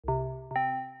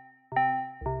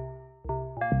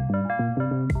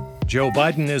Joe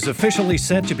Biden is officially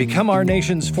set to become our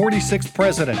nation's 46th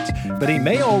president, but he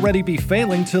may already be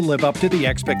failing to live up to the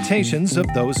expectations of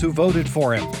those who voted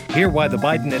for him. Hear why the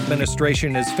Biden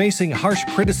administration is facing harsh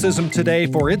criticism today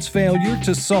for its failure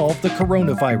to solve the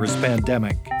coronavirus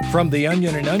pandemic. From The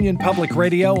Onion and Onion Public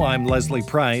Radio, I'm Leslie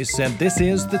Price, and this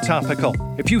is The Topical.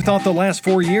 If you thought the last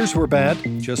 4 years were bad,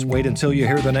 just wait until you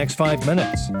hear the next 5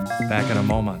 minutes. Back in a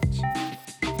moment.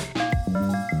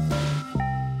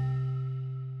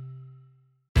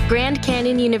 Grand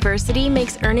Canyon University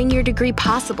makes earning your degree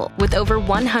possible with over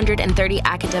 130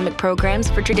 academic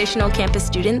programs for traditional campus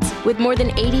students, with more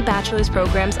than 80 bachelor's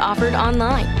programs offered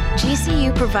online.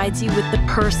 GCU provides you with the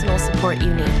personal support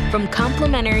you need, from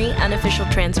complimentary unofficial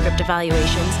transcript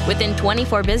evaluations within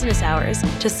 24 business hours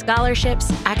to scholarships,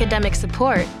 academic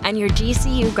support, and your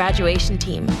GCU graduation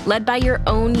team, led by your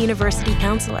own university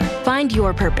counselor. Find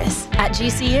your purpose at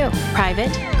GCU.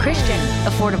 Private, Christian,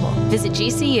 affordable. Visit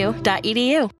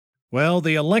gcu.edu. Well,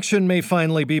 the election may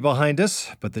finally be behind us,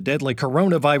 but the deadly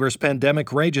coronavirus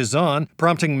pandemic rages on,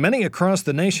 prompting many across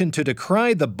the nation to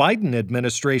decry the Biden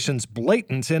administration's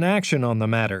blatant inaction on the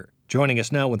matter. Joining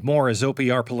us now with more is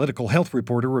OPR political health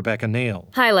reporter Rebecca Neal.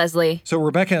 Hi, Leslie. So,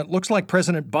 Rebecca, it looks like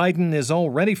President Biden is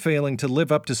already failing to live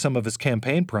up to some of his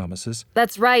campaign promises.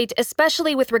 That's right,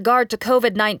 especially with regard to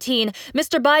COVID-19.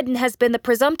 Mr. Biden has been the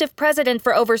presumptive president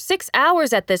for over 6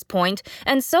 hours at this point,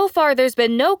 and so far there's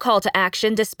been no call to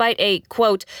action despite a,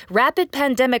 quote, rapid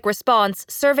pandemic response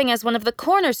serving as one of the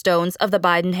cornerstones of the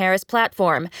Biden-Harris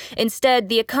platform. Instead,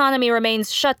 the economy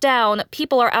remains shut down,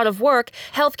 people are out of work,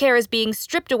 healthcare is being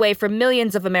stripped away for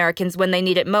millions of Americans when they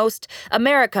need it most.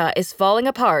 America is falling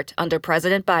apart under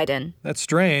President Biden. That's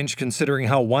strange, considering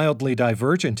how wildly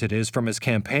divergent it is from his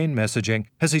campaign messaging.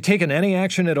 Has he taken any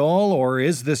action at all, or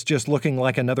is this just looking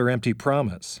like another empty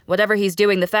promise? Whatever he's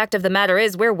doing, the fact of the matter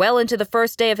is we're well into the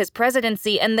first day of his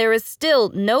presidency, and there is still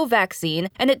no vaccine,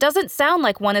 and it doesn't sound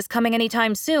like one is coming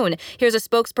anytime soon. Here's a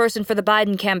spokesperson for the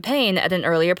Biden campaign at an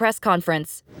earlier press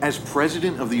conference. As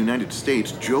President of the United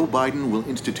States, Joe Biden will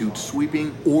institute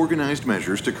sweeping, organized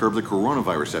measures to curb the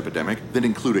coronavirus epidemic that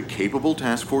include a capable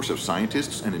task force of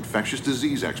scientists and infectious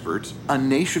disease experts, a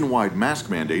nationwide mask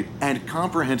mandate, and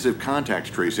comprehensive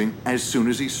contact tracing as soon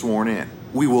as he's sworn in.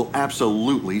 We will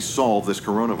absolutely solve this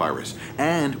coronavirus,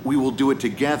 and we will do it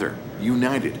together,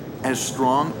 united, as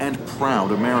strong and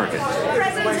proud Americans.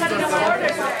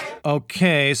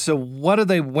 Okay, so what are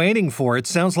they waiting for? It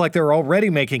sounds like they're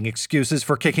already making excuses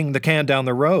for kicking the can down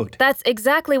the road. That's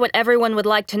exactly what everyone would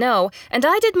like to know, and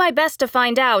I did my best to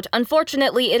find out.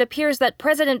 Unfortunately, it appears that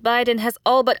President Biden has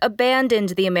all but abandoned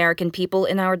the American people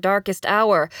in our darkest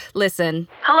hour. Listen.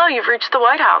 Hello, you've reached the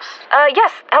White House.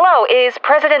 Yes, hello. Is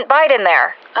President Biden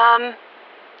there?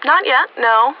 Not yet,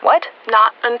 no. What?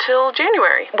 Not until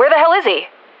January. Where the hell is he?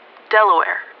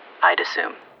 Delaware, I'd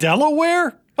assume.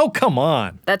 Delaware? Oh, come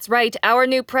on. That's right. Our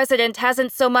new president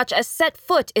hasn't so much as set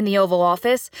foot in the Oval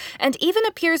Office, and even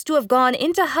appears to have gone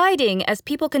into hiding as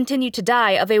people continue to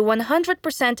die of a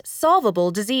 100%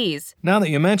 solvable disease. Now that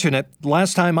you mention it,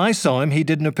 last time I saw him, he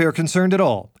didn't appear concerned at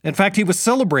all. In fact, he was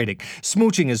celebrating,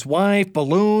 smooching his wife,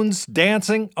 balloons,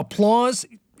 dancing, applause.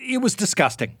 It was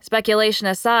disgusting. Speculation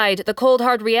aside, the cold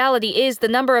hard reality is the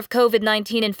number of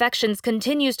COVID-19 infections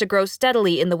continues to grow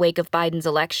steadily in the wake of Biden's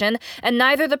election, and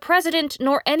neither the president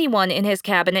nor anyone in his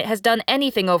cabinet has done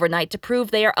anything overnight to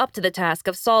prove they are up to the task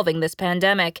of solving this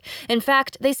pandemic. In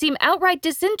fact, they seem outright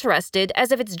disinterested,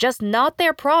 as if it's just not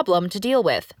their problem to deal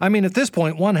with. I mean, at this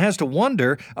point, one has to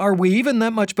wonder, are we even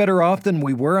that much better off than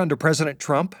we were under President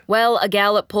Trump? Well, a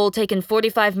Gallup poll taken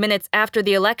 45 minutes after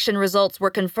the election results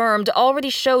were confirmed already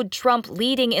showed Trump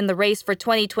leading in the race for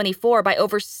 2024 by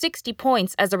over 60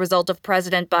 points as a result of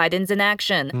President Biden's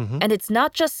inaction. And it's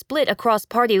not just split across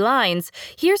party lines.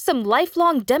 Here's some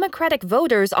lifelong Democratic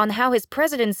voters on how his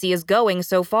presidency is going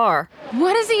so far.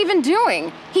 What is he even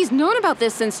doing? He's known about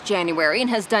this since January and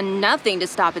has done nothing to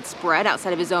stop its spread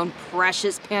outside of his own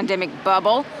precious pandemic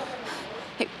bubble.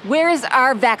 Hey, where is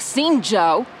our vaccine,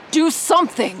 Joe? Do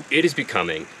something! It is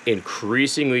becoming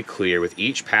increasingly clear with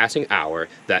each passing hour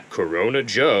that Corona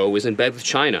Joe is in bed with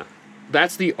China.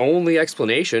 That's the only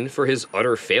explanation for his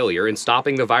utter failure in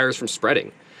stopping the virus from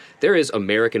spreading. There is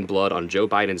American blood on Joe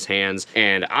Biden's hands,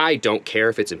 and I don't care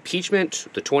if it's impeachment,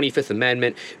 the 25th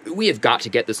Amendment. We have got to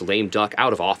get this lame duck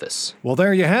out of office. Well,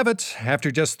 there you have it.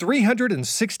 After just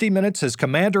 360 minutes as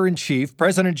commander-in-chief,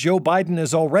 President Joe Biden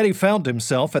has already found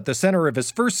himself at the center of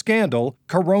his first scandal,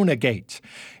 Coronagate.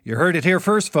 You heard it here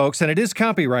first, folks, and it is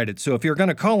copyrighted, so if you're going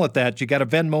to call it that, you got to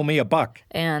Venmo me $1.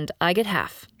 And I get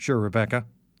half. Sure, Rebecca.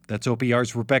 That's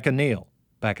OPR's Rebecca Neal.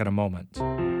 Back in a moment.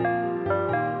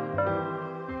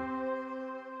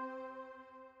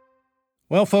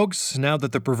 Well, folks, now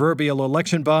that the proverbial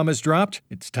election bomb is dropped,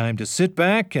 it's time to sit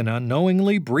back and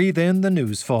unknowingly breathe in the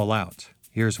news fallout.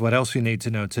 Here's what else you need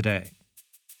to know today.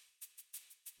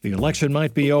 The election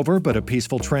might be over, but a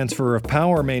peaceful transfer of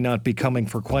power may not be coming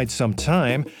for quite some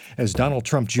time, as Donald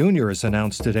Trump Jr. has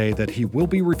announced today that he will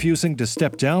be refusing to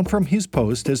step down from his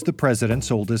post as the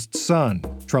president's oldest son.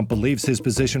 Trump believes his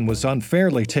position was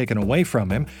unfairly taken away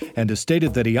from him and has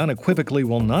stated that he unequivocally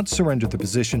will not surrender the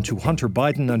position to Hunter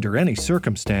Biden under any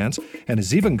circumstance, and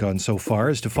has even gone so far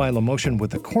as to file a motion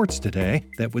with the courts today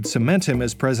that would cement him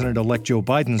as President-elect Joe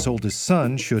Biden's oldest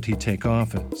son should he take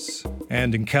office.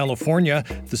 And in California,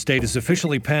 the state has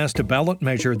officially passed a ballot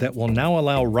measure that will now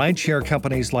allow rideshare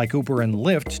companies like Uber and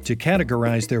Lyft to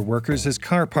categorize their workers as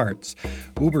car parts.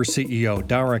 Uber CEO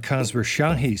Dara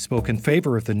Khosrowshahi spoke in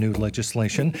favor of the new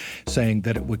legislation, saying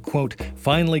that it would, quote,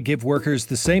 finally give workers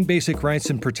the same basic rights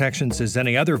and protections as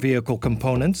any other vehicle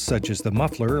components, such as the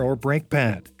muffler or brake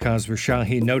pad.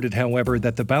 Khosrowshahi noted, however,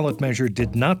 that the ballot measure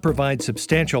did not provide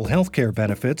substantial health care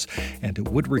benefits, and it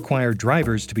would require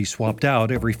drivers to be swapped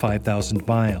out every 5,000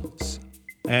 miles.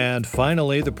 And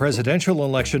finally, the presidential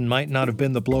election might not have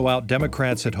been the blowout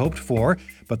Democrats had hoped for,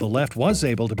 but the left was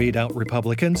able to beat out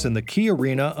Republicans in the key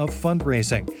arena of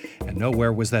fundraising. And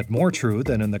nowhere was that more true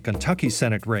than in the Kentucky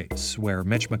Senate race, where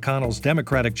Mitch McConnell's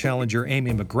Democratic challenger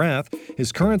Amy McGrath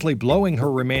is currently blowing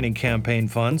her remaining campaign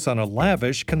funds on a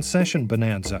lavish concession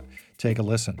bonanza. Take a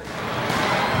listen.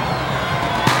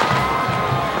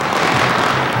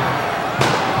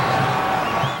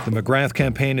 The McGrath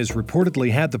campaign has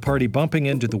reportedly had the party bumping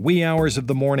into the wee hours of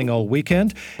the morning all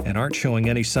weekend and aren't showing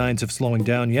any signs of slowing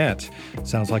down yet.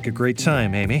 Sounds like a great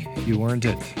time, Amy. You earned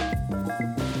it.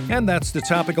 And that's the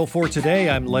Topical for today.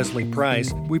 I'm Leslie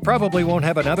Price. We probably won't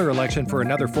have another election for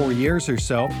another 4 years or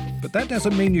so, but that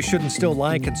doesn't mean you shouldn't still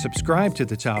like and subscribe to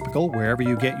The Topical wherever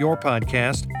you get your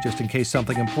podcast, just in case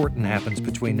something important happens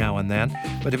between now and then.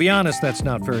 But to be honest, that's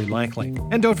not very likely.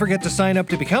 And don't forget to sign up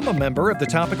to become a member of The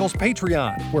Topical's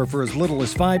Patreon, where for as little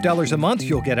as $5 a month,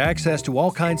 you'll get access to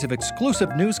all kinds of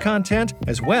exclusive news content,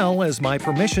 as well as my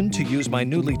permission to use my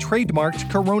newly trademarked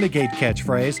Coronagate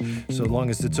catchphrase, so long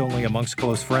as it's only amongst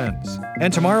close friends.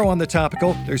 And tomorrow on The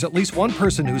Topical, there's at least one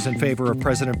person who's in favor of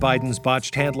President Biden's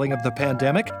botched handling of the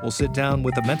pandemic. We'll sit down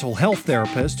with a mental health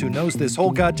therapist who knows this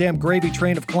whole goddamn gravy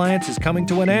train of clients is coming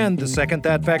to an end the second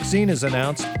that vaccine is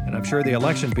announced, and I'm sure the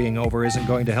election being over isn't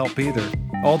going to help either.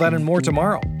 All that and more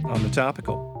tomorrow on The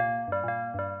Topical.